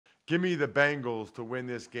Give me the Bengals to win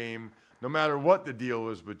this game. No matter what the deal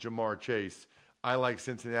is with Jamar Chase, I like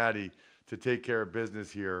Cincinnati to take care of business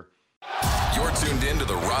here. You're tuned in to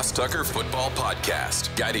the Ross Tucker Football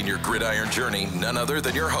Podcast, guiding your gridiron journey, none other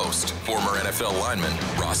than your host, former NFL lineman,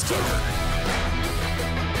 Ross Tucker.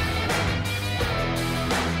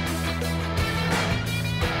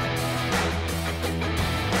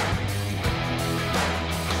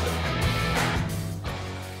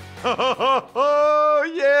 Oh,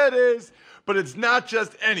 yeah, it is. But it's not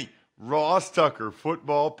just any Ross Tucker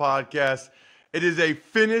Football Podcast. It is a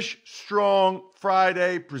Finish Strong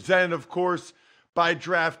Friday, presented, of course, by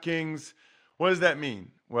DraftKings. What does that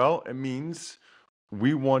mean? Well, it means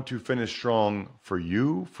we want to finish strong for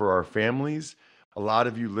you, for our families. A lot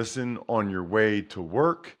of you listen on your way to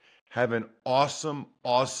work. Have an awesome,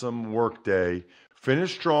 awesome work day.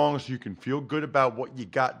 Finish strong so you can feel good about what you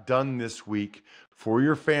got done this week for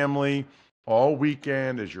your family all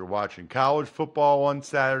weekend as you're watching college football on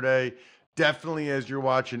Saturday. Definitely as you're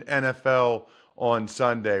watching NFL on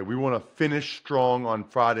Sunday. We want to finish strong on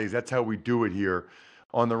Fridays. That's how we do it here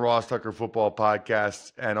on the Ross Tucker Football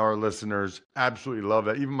Podcast, and our listeners absolutely love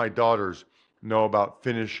that. Even my daughters know about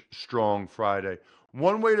Finish Strong Friday.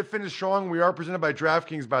 One way to finish strong, we are presented by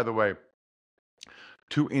DraftKings, by the way,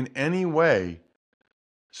 to in any way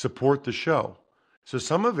support the show. So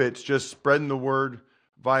some of it's just spreading the word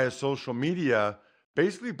via social media,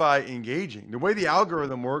 basically by engaging. The way the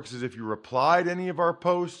algorithm works is if you reply to any of our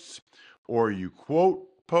posts or you quote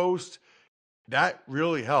post, that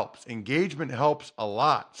really helps. Engagement helps a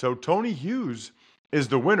lot. So Tony Hughes is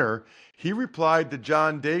the winner. He replied to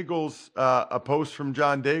John Daigle's, a post from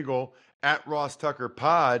John Daigle at Ross Tucker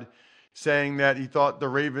Pod, saying that he thought the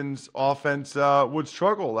Ravens offense would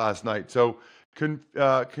struggle last night. So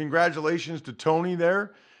congratulations to Tony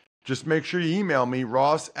there. Just make sure you email me,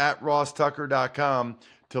 ross@rosstucker.com,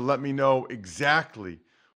 to let me know exactly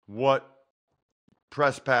what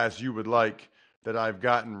press pass you would like that I've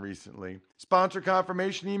gotten recently. Sponsor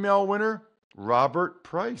confirmation email winner, Robert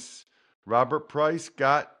Price. Robert Price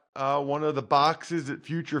got one of the boxes at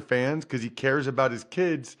Future Fans because he cares about his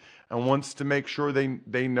kids and wants to make sure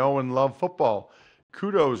they know and love football.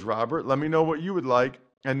 Kudos, Robert. Let me know what you would like.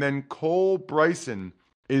 And then Cole Bryson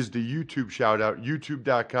is the YouTube shout out,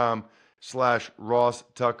 youtube.com/Ross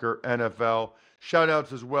Tucker NFL. Shout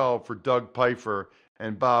outs as well for Doug Pfeiffer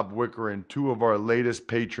and Bob Wickeren, two of our latest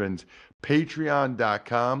patrons,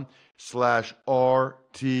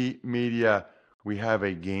 patreon.com/RT Media. We have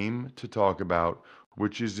a game to talk about,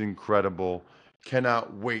 which is incredible.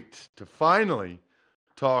 Cannot wait to finally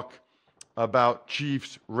talk about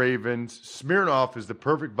Chiefs Ravens. Smirnoff is the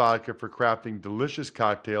perfect vodka for crafting delicious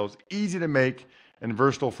cocktails, easy to make and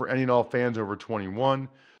versatile for any and all fans over 21.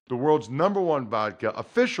 The world's #1 vodka,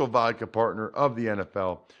 official vodka partner of the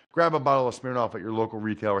NFL. Grab a bottle of Smirnoff at your local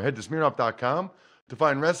retailer. Head to Smirnoff.com to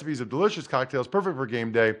find recipes of delicious cocktails perfect for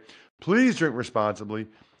game day. Please drink responsibly.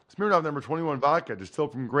 Smirnoff #21 vodka,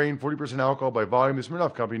 distilled from grain, 40% alcohol by volume. The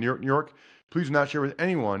Smirnoff Company, New York, New York. Please do not share with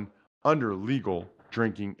anyone under legal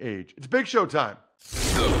drinking age. It's Big Show time.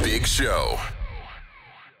 The Big Show.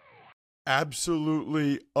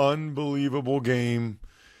 Absolutely unbelievable game.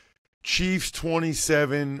 Chiefs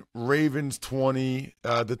 27, Ravens 20.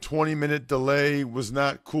 The 20-minute delay was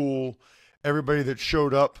not cool. Everybody that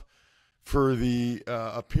showed up for the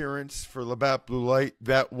appearance for Labatt Blue Light,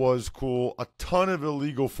 that was cool. A ton of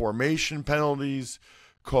illegal formation penalties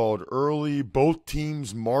called early. Both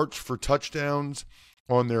teams marched for touchdowns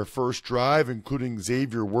on their first drive, including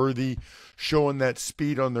Xavier Worthy showing that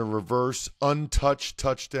speed on the reverse, untouched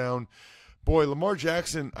touchdown. Boy, Lamar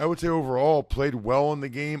Jackson, I would say overall, played well in the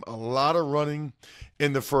game. A lot of running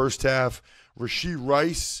in the first half. Rashee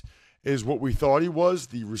Rice is what we thought he was,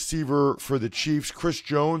 the receiver for the Chiefs. Chris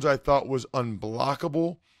Jones, I thought, was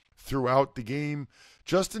unblockable throughout the game.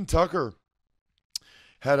 Justin Tucker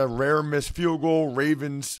had a rare missed field goal.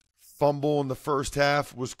 Ravens fumble in the first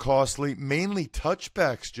half was costly. Mainly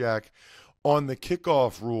touchbacks, Jack, on the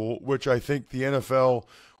kickoff rule, which I think the NFL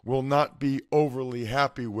will not be overly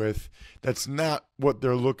happy with. That's not what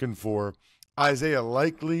they're looking for. Isaiah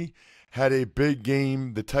Likely had a big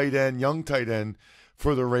game, the tight end, young tight end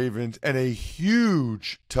for the Ravens, and a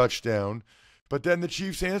huge touchdown. But then the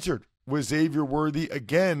Chiefs answered with Xavier Worthy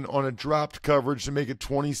again on a dropped coverage to make it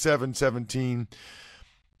 27-17.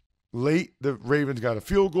 Late, the Ravens got a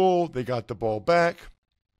field goal. They got the ball back.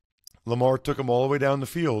 Lamar took them all the way down the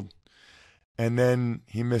field. And then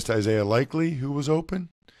he missed Isaiah Likely, who was open.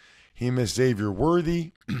 He missed Xavier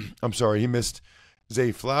Worthy. He missed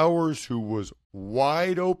Zay Flowers, who was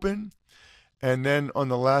wide open. And then on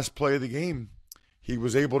the last play of the game, he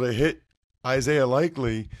was able to hit Isaiah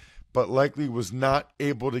Likely, but likely was not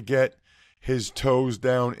able to get his toes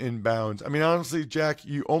down in bounds. I mean, honestly, Jack,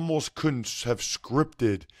 you almost couldn't have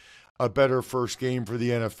scripted a better first game for the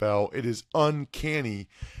NFL. It is uncanny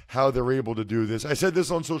how they're able to do this. I said this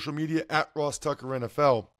on social media at Ross Tucker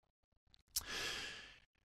NFL.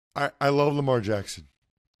 I love Lamar Jackson.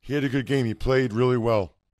 He had a good game. He played really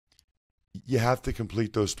well. You have to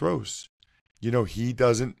complete those throws. You know, he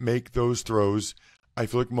doesn't make those throws. I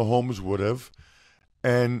feel like Mahomes would have.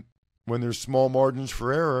 And when there's small margins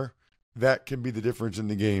for error, that can be the difference in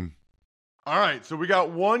the game. All right, so we got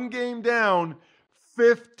one game down,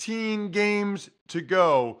 15 games to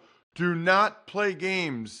go. Do not play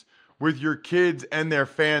games with your kids and their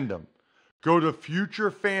fandom. Go to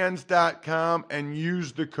futurefans.com and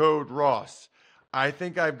use the code Ross. I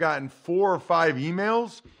think I've gotten 4 or 5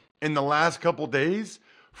 emails in the last couple days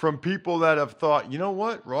from people that have thought, you know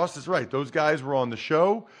what, Ross is right. Those guys were on the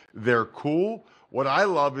show. They're cool. What I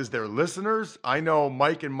love is their listeners. I know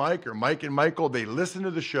Mike and Mike or Mike and Michael, they listen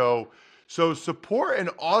to the show. So support an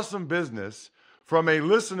awesome business from a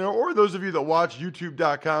listener or those of you that watch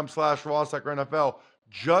youtube.com/RossTuckerNFL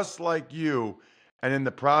just like you. And in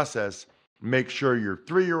the process, make sure your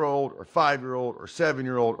 3-year-old or 5-year-old or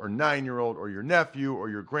 7-year-old or 9-year-old or your nephew or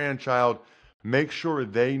your grandchild, make sure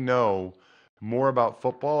they know more about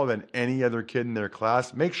football than any other kid in their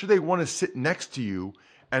class. Make sure they want to sit next to you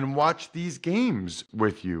and watch these games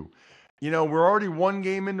with you. You know, we're already one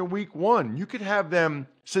game into week 1. You could have them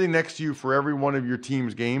sitting next to you for every one of your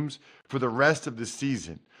team's games for the rest of the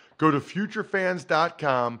season. Go to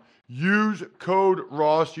futurefans.com, use code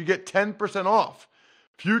Ross. You get 10% off.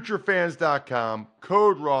 Futurefans.com,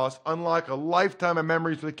 code Ross. Unlock a lifetime of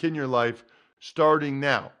memories for the kid in your life starting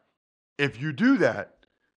now. If you do that,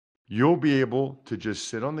 you'll be able to just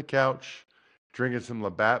sit on the couch, drinking some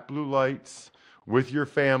Labatt Blue Lights with your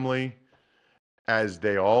family as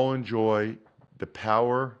they all enjoy the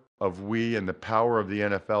power of we and the power of the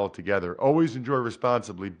NFL together. Always enjoy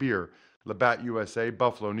responsibly. Beer, Labatt USA,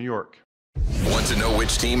 Buffalo, New York. Want to know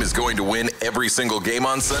which team is going to win every single game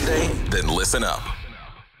on Sunday? Then listen up.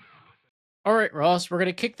 All right, Ross, we're going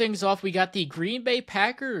to kick things off. We got the Green Bay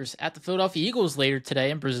Packers at the Philadelphia Eagles later today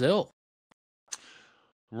in Brazil.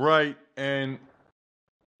 Right, and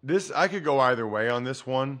this, I could go either way on this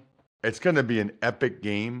one. It's going to be an epic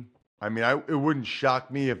game. I mean, it wouldn't shock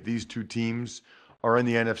me if these two teams are in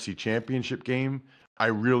the NFC Championship game. I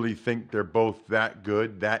really think they're both that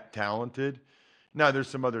good, that talented. Now, there's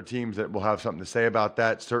some other teams that will have something to say about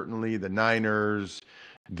that. Certainly the Niners,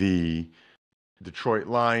 the Detroit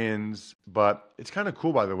Lions. But it's kind of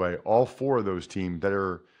cool, by the way, all 4 of those teams that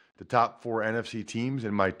are the top 4 NFC teams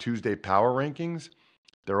in my Tuesday power rankings,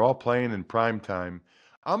 they're all playing in prime time.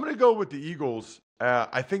 I'm going to go with the Eagles.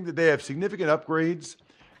 I think that they have significant upgrades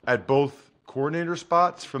at both coordinator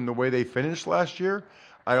spots from the way they finished last year.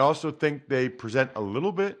 I also think they present a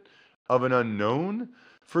little bit of an unknown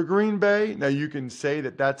for Green Bay. Now, you can say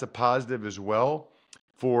that that's a positive as well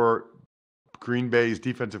for Green Bay's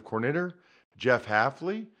defensive coordinator, Jeff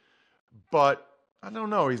Hafley. But I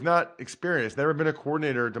don't know. He's not experienced. Never been a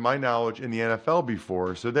coordinator, to my knowledge, in the NFL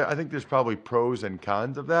before. So I think there's probably pros and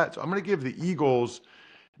cons of that. So I'm going to give the Eagles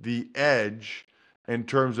the edge in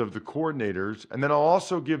terms of the coordinators. And then I'll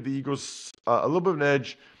also give the Eagles a little bit of an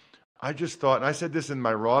edge. I just thought, and I said this in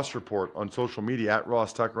my Ross report on social media at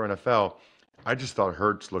Ross Tucker NFL, I just thought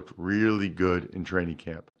Hurts looked really good in training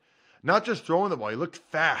camp. Not just throwing the ball, he looked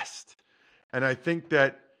fast. And I think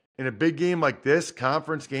that in a big game like this,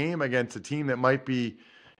 conference game against a team that might be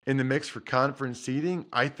in the mix for conference seeding,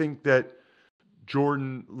 I think that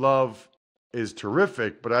Jordan Love is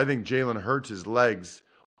terrific, but I think Jalen Hurts' legs,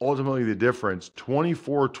 ultimately the difference.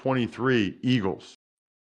 24-23 Eagles.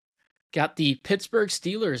 Got the Pittsburgh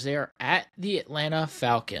Steelers there at the Atlanta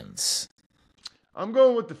Falcons. I'm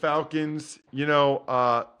going with the Falcons. You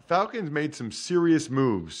know, Falcons made some serious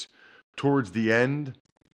moves towards the end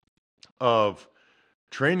of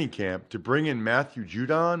training camp to bring in Matthew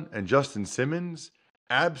Judon and Justin Simmons.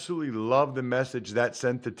 Absolutely love the message that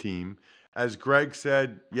sent the team. As Greg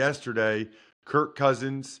said yesterday, Kirk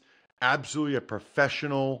Cousins, absolutely a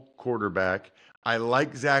professional quarterback. I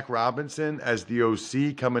like Zach Robinson as the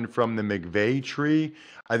OC coming from the McVay tree.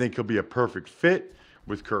 I think he'll be a perfect fit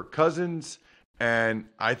with Kirk Cousins. And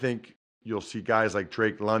I think you'll see guys like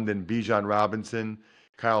Drake London, Bijan Robinson,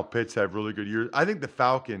 Kyle Pitts have really good years. I think the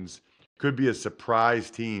Falcons could be a surprise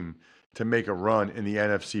team to make a run in the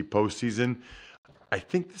NFC postseason. I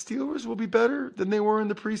think the Steelers will be better than they were in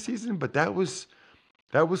the preseason, but that was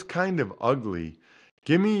kind of ugly.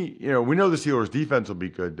 Give me, we know the Steelers defense will be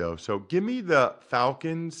good though. So give me the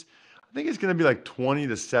Falcons. I think it's going to be like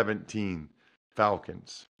 20-17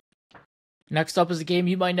 Falcons. Next up is a game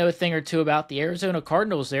you might know a thing or two about. The Arizona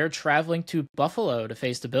Cardinals. They're traveling to Buffalo to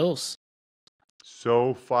face the Bills.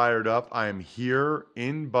 So fired up. I am here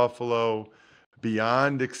in Buffalo,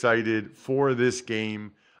 beyond excited for this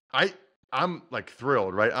game. I'm like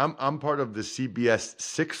thrilled, right? I'm part of the CBS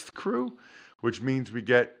sixth crew, which means we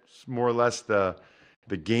get more or less the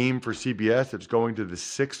game for CBS that's going to the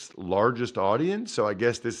sixth largest audience. So I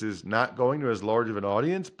guess this is not going to as large of an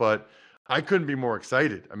audience, but I couldn't be more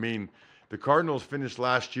excited. I mean, the Cardinals finished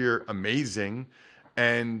last year amazing,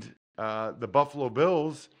 and the Buffalo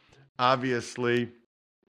Bills, obviously,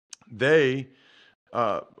 they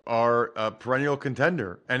are a perennial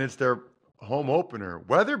contender, and it's their home opener.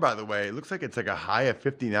 Weather, by the way, it looks like it's like a high of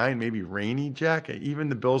 59, maybe rainy, Jack. Even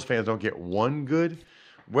the Bills fans don't get one good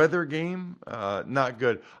weather game. Not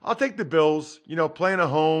good. I'll take the Bills, playing at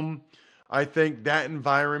home. I think that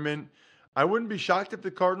environment, I wouldn't be shocked if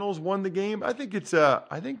the Cardinals won the game. I think there's a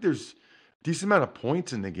decent amount of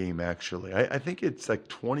points in the game, actually. I think it's like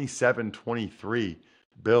 27-23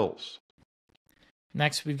 Bills.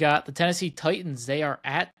 Next, we've got the Tennessee Titans. They are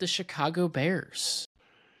at the Chicago Bears.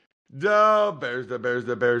 The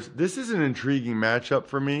Bears. This is an intriguing matchup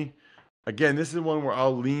for me. Again, this is one where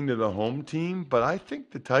I'll lean to the home team, but I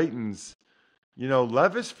think the Titans,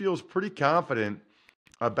 Levis feels pretty confident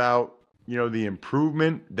about, the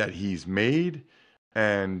improvement that he's made.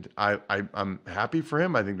 And I'm happy for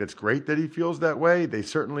him. I think that's great that he feels that way. They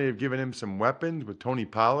certainly have given him some weapons with Tony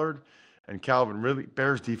Pollard and Calvin Ridley.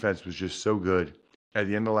 Bears defense was just so good at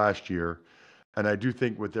the end of last year. And I do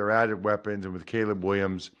think with their added weapons and with Caleb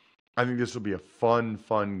Williams, I think this will be a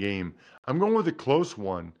fun game. I'm going with a close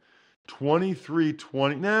one.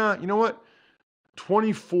 23-20. Nah, you know what?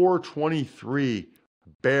 24-23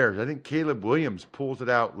 Bears. I think Caleb Williams pulls it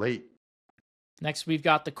out late. Next, we've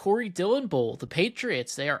got the Corey Dillon Bowl. The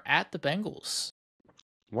Patriots, they are at the Bengals.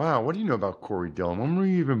 Wow, what do you know about Corey Dillon? When were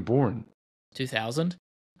you even born? 2000. That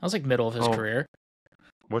was like middle of his career.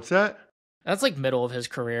 What's that? That's like middle of his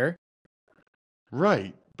career.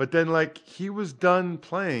 Right. But then, he was done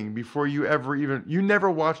playing before you never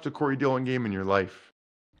watched a Corey Dillon game in your life.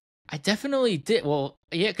 I definitely did. Well,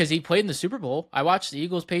 yeah, because he played in the Super Bowl. I watched the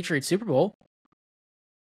Eagles-Patriots Super Bowl.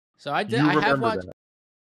 So I did. I have watched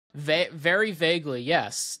very vaguely,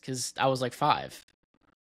 yes, because I was like 5.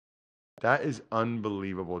 That is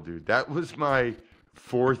unbelievable, dude. That was my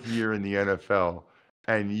 4th year in the NFL,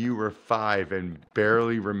 and you were 5 and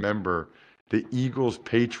barely remember the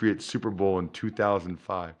Eagles-Patriots Super Bowl in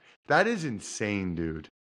 2005. That is insane, dude.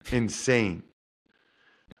 Insane.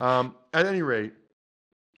 At any rate,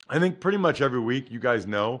 I think pretty much every week, you guys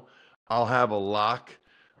know, I'll have a lock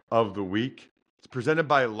of the week. It's presented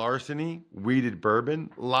by Larceny Weeded Bourbon.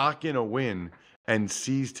 Lock in a win and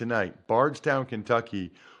seize tonight. Bardstown,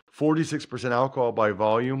 Kentucky, 46% alcohol by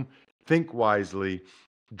volume. Think wisely,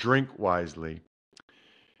 drink wisely.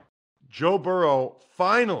 Joe Burrow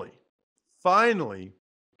finally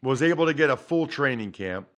was able to get a full training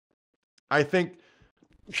camp. I think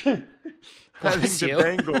the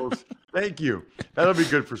Bengals, thank you. That'll be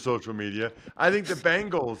good for social media. I think the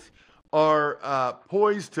Bengals are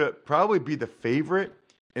poised to probably be the favorite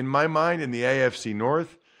in my mind in the AFC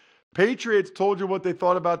North. Patriots told you what they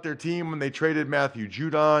thought about their team when they traded Matthew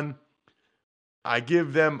Judon. I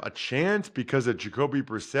give them a chance because of Jacoby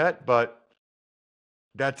Brissett, but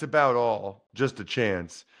that's about all. Just a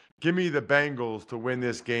chance. Give me the Bengals to win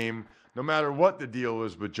this game. No matter what the deal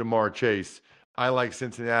is with Jamar Chase, I like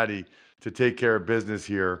Cincinnati to take care of business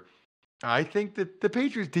here. I think that the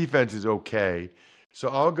Patriots defense is okay. So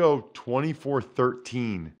I'll go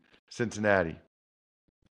 24-13 Cincinnati.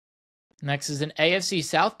 Next is an AFC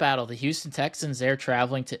South battle. The Houston Texans, they're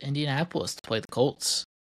traveling to Indianapolis to play the Colts.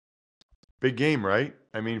 Big game, right?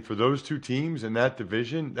 I mean, for those two teams in that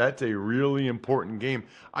division, that's a really important game.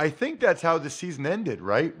 I think that's how the season ended,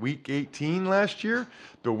 right? Week 18 last year,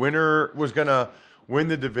 the winner was going to win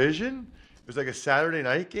the division. It was like a Saturday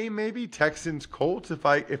night game, maybe Texans Colts, if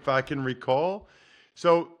I can recall.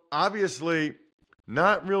 So obviously,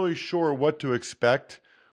 not really sure what to expect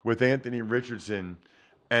with Anthony Richardson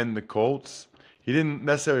and the Colts. He didn't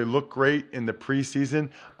necessarily look great in the preseason.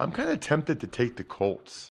 I'm kind of tempted to take the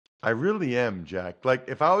Colts. I really am, Jack.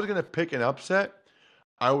 If I was going to pick an upset,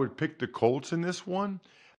 I would pick the Colts in this one.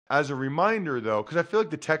 As a reminder, though, because I feel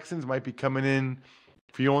like the Texans might be coming in,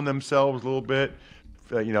 feeling themselves a little bit,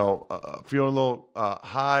 feeling a little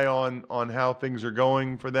high on how things are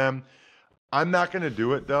going for them. I'm not going to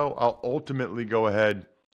do it, though. I'll ultimately go ahead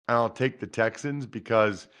and I'll take the Texans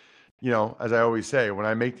because, as I always say, when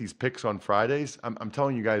I make these picks on Fridays, I'm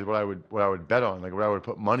telling you guys what I would bet on, what I would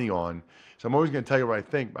put money on. So I'm always going to tell you what I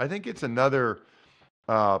think. I think it's another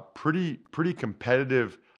Pretty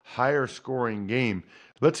competitive, higher scoring game.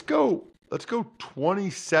 Let's go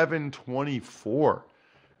 27-24.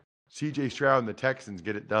 CJ Stroud and the Texans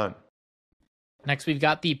get it done. Next, we've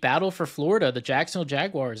got the battle for Florida. The Jacksonville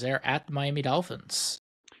Jaguars, they're at the Miami Dolphins.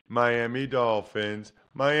 Miami Dolphins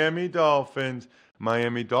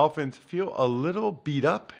feel a little beat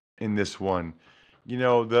up in this one. You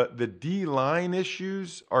know, the D-line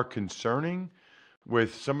issues are concerning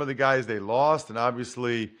with some of the guys they lost, and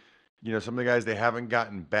obviously, you know, some of the guys they haven't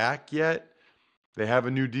gotten back yet. They have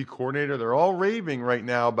a new D coordinator. They're all raving right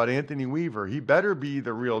now about Anthony Weaver. He better be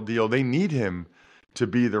the real deal. They need him to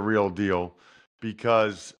be the real deal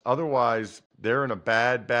because otherwise they're in a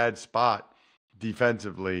bad spot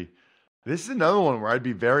defensively. This is another one where I'd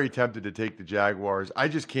be very tempted to take the Jaguars. I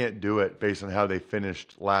just can't do it based on how they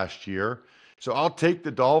finished last year. So I'll take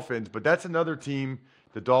the Dolphins, but that's another team,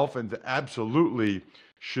 the Dolphins, that absolutely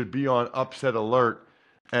should be on upset alert.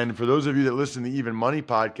 And for those of you that listen to the Even Money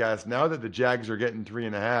podcast, now that the Jags are getting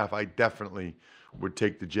 3.5, I definitely would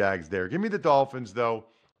take the Jags there. Give me the Dolphins, though.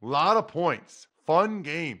 A lot of points. Fun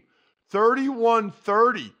game.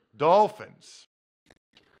 31-30 Dolphins.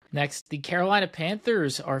 Next, the Carolina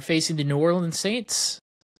Panthers are facing the New Orleans Saints.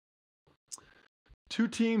 Two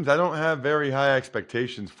teams I don't have very high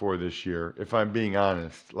expectations for this year, if I'm being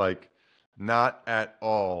honest. Like, not at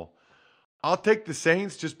all. I'll take the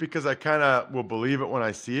Saints just because I kind of will believe it when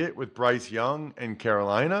I see it with Bryce Young and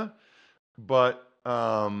Carolina. But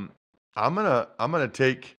I'm gonna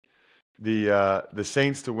take the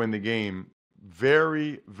Saints to win the game.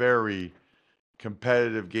 Very, very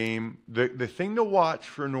competitive game. The thing to watch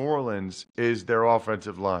for New Orleans is their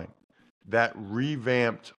offensive line. That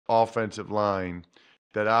revamped offensive line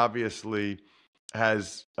that obviously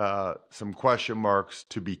has some question marks,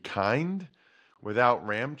 to be kind, without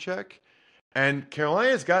Ramczyk. And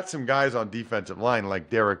Carolina's got some guys on defensive line like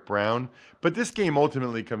Derek Brown, but this game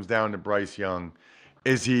ultimately comes down to Bryce Young.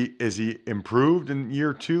 Is he improved in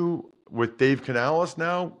year two with Dave Canales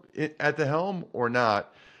now at the helm or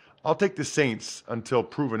not? I'll take the Saints until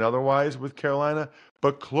proven otherwise with Carolina,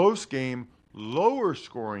 but close game, lower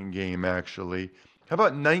scoring game actually. How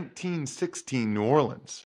about 19-16 New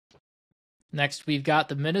Orleans? Next, we've got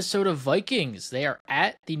the Minnesota Vikings. They are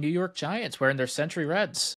at the New York Giants wearing their Century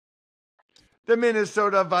Reds. The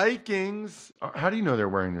Minnesota Vikings. How do you know they're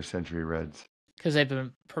wearing their Century Reds? Because they've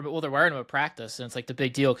been, they're wearing them at practice, and it's like the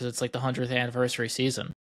big deal because it's like the 100th anniversary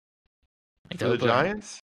season. Like for the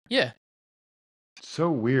Giants? Yeah.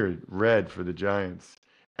 So weird. Red for the Giants.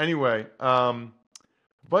 Anyway,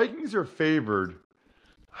 Vikings are favored.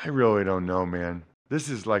 I really don't know, man. This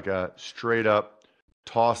is like a straight up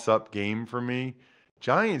toss up game for me.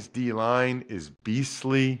 Giants D-line is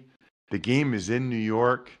beastly. The game is in New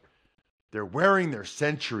York. They're wearing their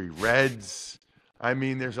Century Reds. I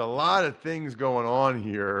mean, there's a lot of things going on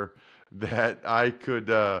here that I could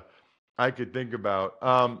think about.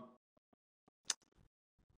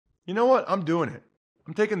 You know what? I'm doing it.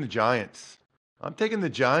 I'm taking the Giants. I'm taking the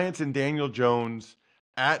Giants and Daniel Jones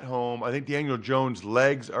at home. I think Daniel Jones'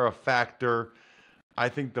 legs are a factor. I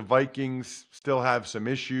think the Vikings still have some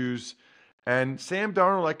issues. And Sam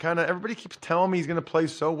Darnold, everybody keeps telling me he's going to play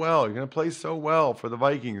so well. He's going to play so well for the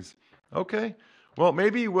Vikings. Okay, well,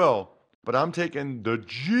 maybe he will. But I'm taking the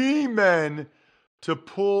G-Men to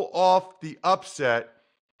pull off the upset.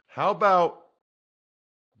 How about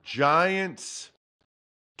Giants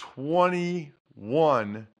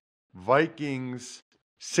 21, Vikings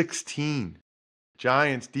 16?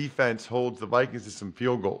 Giants defense holds the Vikings to some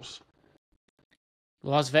field goals.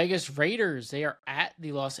 Las Vegas Raiders, they are at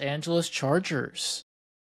the Los Angeles Chargers.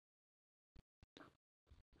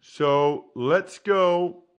 So let's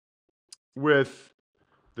go with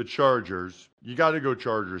the Chargers. You got to go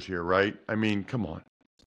Chargers here, right? I mean, come on.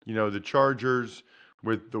 You know, the Chargers,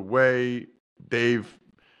 with the way they've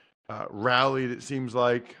rallied, it seems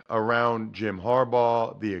like, around Jim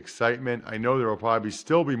Harbaugh, the excitement. I know there will probably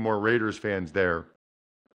still be more Raiders fans there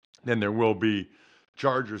than there will be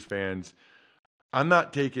Chargers fans. I'm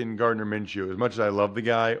not taking Gardner Minshew, as much as I love the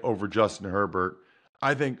guy, over Justin Herbert.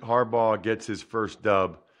 I think Harbaugh gets his first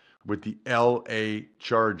dub with the L.A.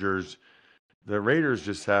 Chargers. The Raiders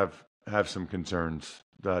just have some concerns,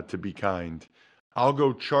 to be kind. I'll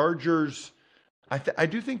go Chargers. I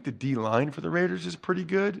do think the D-line for the Raiders is pretty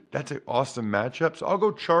good. That's an awesome matchup. So I'll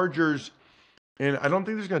go Chargers, and I don't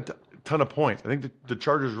think there's going to be a ton of points. I think the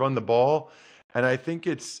Chargers run the ball, and I think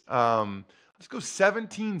it's let's go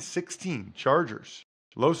 17-16 Chargers.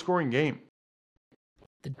 Low-scoring game.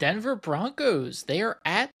 The Denver Broncos, they are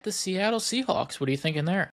at the Seattle Seahawks. What are you thinking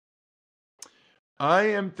there? I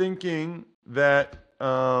am thinking that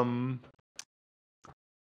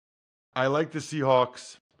I like the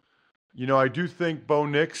Seahawks. You know, I do think Bo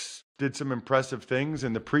Nix did some impressive things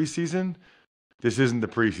in the preseason. This isn't the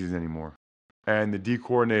preseason anymore. And the D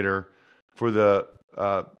coordinator for the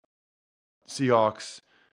Seahawks,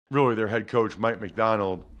 really their head coach, Mike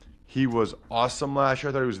McDonald, he was awesome last year.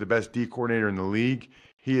 I thought he was the best D coordinator in the league.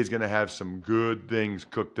 He is going to have some good things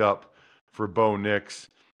cooked up for Bo Nix.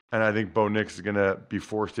 And I think Bo Nix is going to be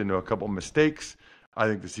forced into a couple mistakes. I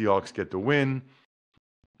think the Seahawks get the win.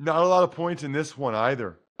 Not a lot of points in this one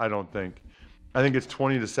either, I don't think. I think it's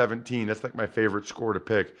 20-17. That's like my favorite score to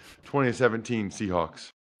pick. 20-17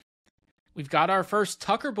 Seahawks. We've got our first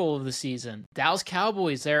Tucker Bowl of the season. Dallas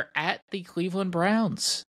Cowboys, they're at the Cleveland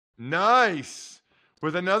Browns. Nice.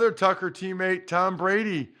 With another Tucker teammate, Tom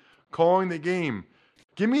Brady, calling the game.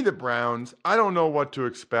 Give me the Browns. I don't know what to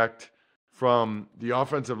expect from the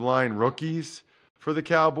offensive line rookies for the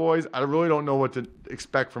Cowboys. I really don't know what to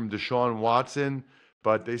expect from Deshaun Watson,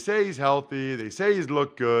 but they say he's healthy. They say he's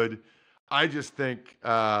looked good. I just think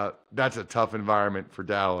that's a tough environment for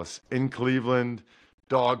Dallas. In Cleveland,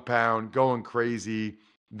 dog pound, going crazy,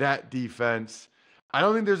 that defense. I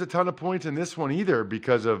don't think there's a ton of points in this one either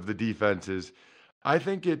because of the defenses. I'm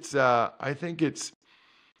going to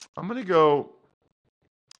go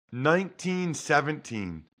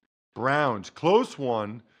 19-17. Browns, close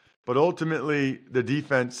one, but ultimately the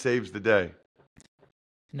defense saves the day.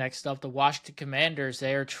 Next up, the Washington Commanders.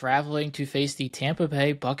 They are traveling to face the Tampa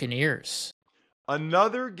Bay Buccaneers.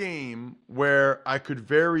 Another game where I could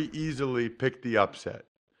very easily pick the upset.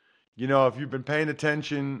 You know, if you've been paying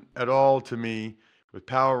attention at all to me with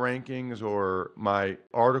power rankings or my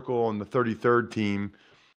article on the 33rd team,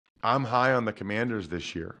 I'm high on the Commanders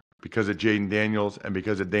this year because of Jaden Daniels and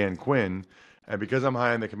because of Dan Quinn. And because I'm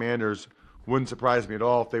high on the Commanders, wouldn't surprise me at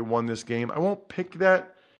all if they won this game. I won't pick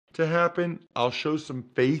that to happen. I'll show some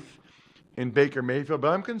faith in Baker Mayfield,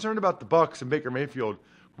 but I'm concerned about the Bucs and Baker Mayfield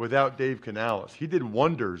without Dave Canales. He did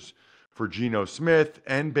wonders for Geno Smith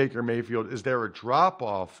and Baker Mayfield. Is there a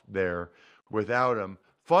drop-off there without him?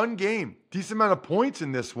 Fun game. Decent amount of points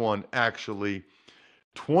in this one, actually.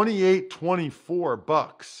 28-24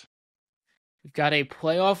 Bucs. We've got a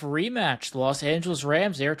playoff rematch. The Los Angeles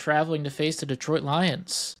Rams, they're traveling to face the Detroit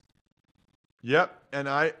Lions. Yep, and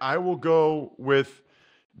I will go with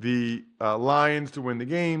the Lions to win the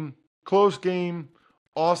game. Close game,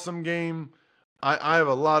 awesome game. I have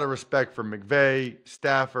a lot of respect for McVay,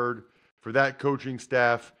 Stafford, for that coaching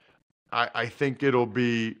staff. I think it'll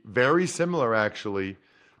be very similar, actually,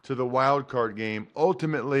 to the wild card game.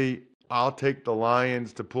 Ultimately, I'll take the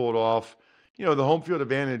Lions to pull it off. You know, the home field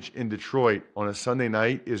advantage in Detroit on a Sunday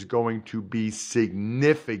night is going to be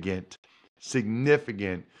significant.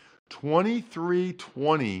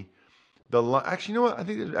 23-20. Actually, you know what? I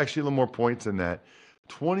think there's actually a little more points than that.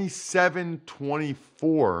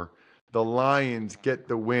 27-24. The Lions get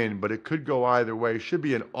the win, but it could go either way. Should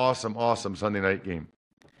be an awesome, awesome Sunday night game.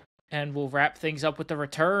 And we'll wrap things up with the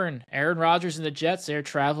return. Aaron Rodgers and the Jets, they're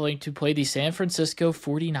traveling to play the San Francisco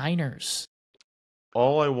 49ers.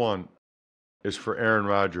 All I want is for Aaron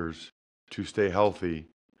Rodgers to stay healthy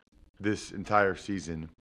this entire season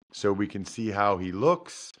so we can see how he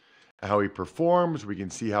looks, how he performs. We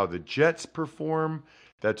can see how the Jets perform.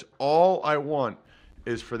 That's all I want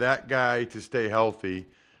is for that guy to stay healthy.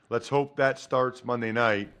 Let's hope that starts Monday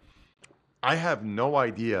night. I have no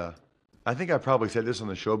idea. I think I probably said this on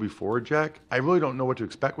the show before, Jack. I really don't know what to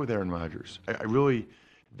expect with Aaron Rodgers. I really,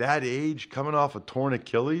 that age, coming off a torn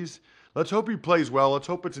Achilles, let's hope he plays well. Let's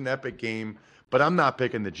hope it's an epic game. But I'm not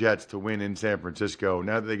picking the Jets to win in San Francisco.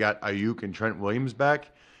 Now that they got Ayuk and Trent Williams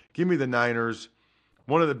back, give me the Niners.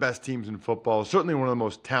 One of the best teams in football, certainly one of the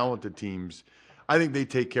most talented teams. I think they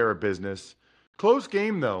take care of business. Close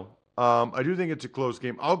game, though. I do think it's a close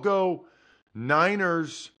game. I'll go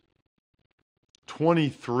Niners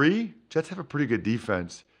 23. Jets have a pretty good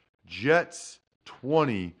defense. Jets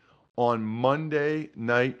 20 on Monday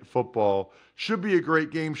Night Football. Should be a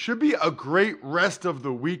great game. Should be a great rest of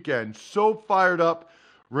the weekend. So fired up.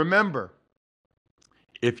 Remember,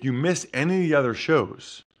 if you miss any of the other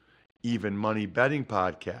shows, even Money Betting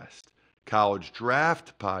Podcast, College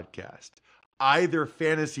Draft Podcast, either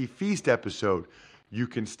Fantasy Feast episode, you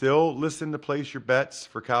can still listen to place your bets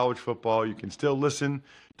for college football. You can still listen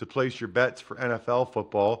to place your bets for NFL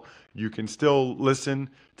football. You can still listen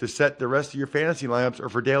to set the rest of your fantasy lineups or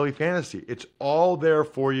for daily fantasy. It's all there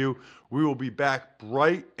for you. We will be back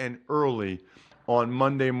bright and early on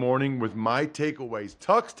Monday morning with my takeaways,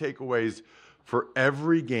 Tuck's takeaways for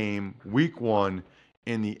every game, week one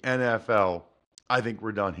in the NFL. I think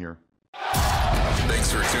we're done here.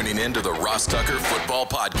 Thanks for tuning in to the Ross Tucker Football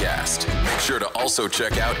Podcast. Make sure to also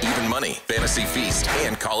check out Even Money, Fantasy Feast,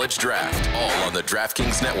 and College Draft, all on the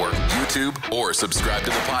DraftKings Network, YouTube, or subscribe to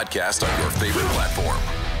the podcast on your favorite platform.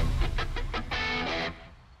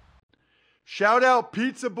 Shout out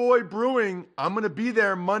Pizza Boy Brewing. I'm going to be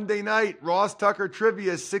there Monday night. Ross Tucker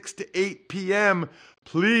Trivia, 6 to 8 p.m.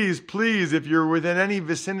 Please, if you're within any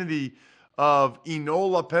vicinity of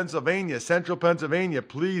Enola, Pennsylvania, central Pennsylvania,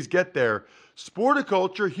 please get there.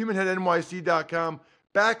 Sporticulture, humanheadnyc.com,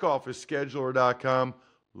 backofficescheduler.com.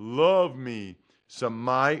 Love me some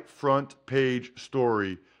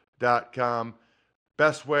myfrontpagestory.com.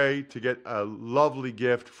 Best way to get a lovely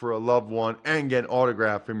gift for a loved one and get an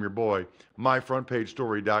autograph from your boy,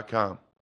 myfrontpagestory.com.